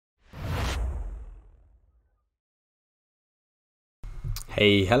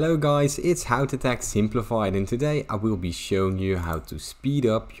Hey, hello guys, it's HowToTech Simplified, and today I will be showing you how to speed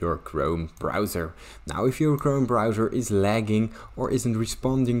up your Chrome browser. Now, if your Chrome browser is lagging or isn't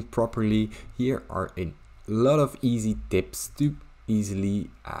responding properly, here are a lot of easy tips to easily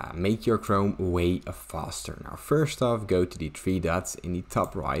make your Chrome way faster. Now, first off, go to the three dots in the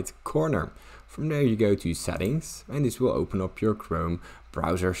top right corner. From there you go to settings, and this will open up your Chrome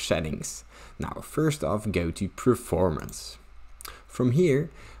browser settings. Now, first off, go to performance. From here,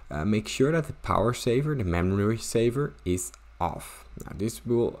 make sure that the power saver, the memory saver, is off. Now this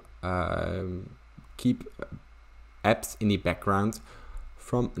will keep apps in the background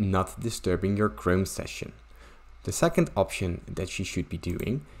from not disturbing your Chrome session. The second option that you should be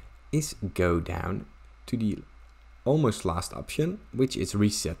doing is go down to the almost last option, which is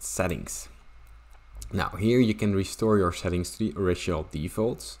reset settings. Now here you can restore your settings to the original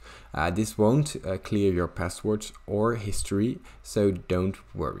defaults. This won't clear your passwords or history, so don't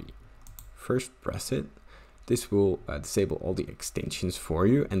worry. First press it. This will disable all the extensions for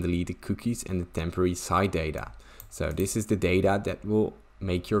you and delete the cookies and the temporary site data. So this is the data that will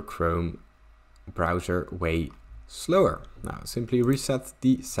make your Chrome browser way slower. Now simply reset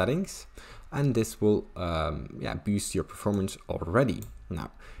the settings and this will boost your performance already.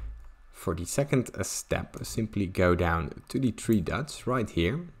 Now, for the second step, simply go down to the three dots right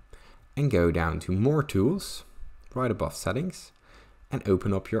here and go down to more tools right above settings and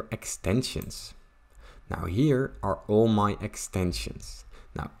open up your extensions. Now here are all my extensions.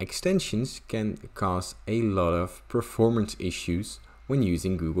 Now extensions can cause a lot of performance issues when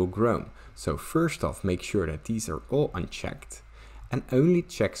using Google Chrome. So first off, make sure that these are all unchecked and only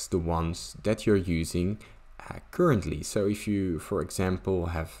checks the ones that you're using currently. So if you, for example,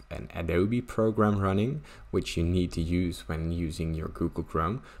 have an Adobe program running, which you need to use when using your Google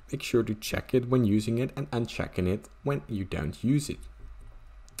Chrome, make sure to check it when using it and unchecking it when you don't use it.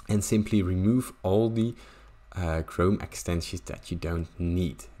 And simply remove all the Chrome extensions that you don't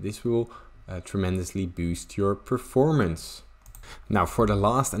need. This will tremendously boost your performance. Now for the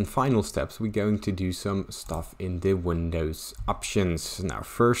last and final steps, we're going to do some stuff in the Windows options. Now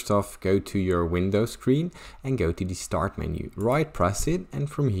first off, go to your Windows screen and go to the start menu. Right press it, and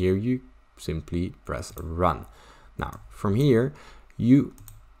from here you simply press run. Now from here you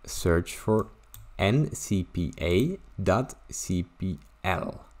search for ncpa.cpl.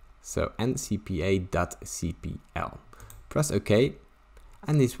 So ncpa.cpl. Press OK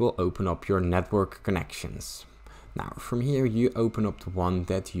and this will open up your network connections. Now from here you open up the one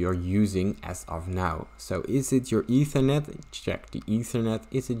that you're using as of now. So is it your Ethernet? Check the Ethernet.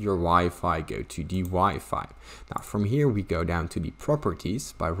 Is it your Wi-Fi? Go to the Wi-Fi. Now from here we go down to the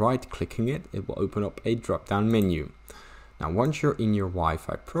properties. By right clicking it, it will open up a drop down menu. Now once you're in your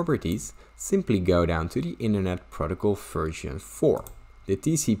Wi-Fi properties, simply go down to the Internet Protocol version 4, the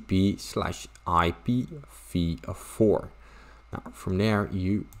TCP/IPv4. Now from there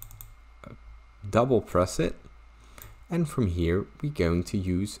you double press it. And from here, we're going to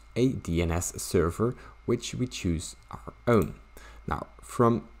use a DNS server, which we choose our own. Now,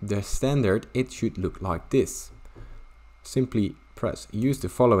 from the standard, it should look like this. Simply press use the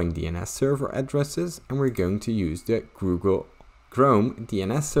following DNS server addresses, and we're going to use the Google Chrome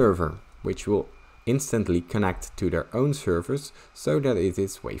DNS server, which will instantly connect to their own servers so that it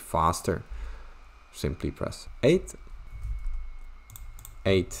is way faster. Simply press 8,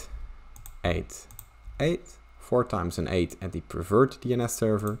 8, 8, 8. 4 times an 8 at the preferred DNS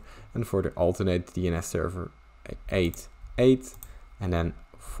server, and for the alternate DNS server 8, 8, and then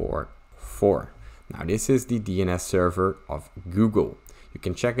 4, 4. Now this is the DNS server of Google. You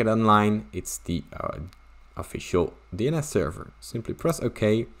can check it online. It's the official DNS server. Simply press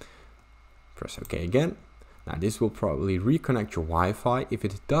OK, press OK again. Now this will probably reconnect your Wi-Fi. If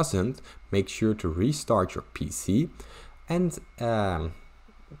it doesn't, make sure to restart your PC and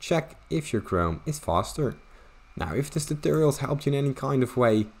check if your Chrome is faster. Now, if this tutorial has helped you in any kind of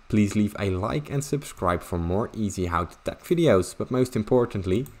way, please leave a like and subscribe for more easy how-to-tech videos. But most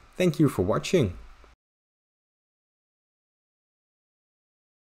importantly, thank you for watching.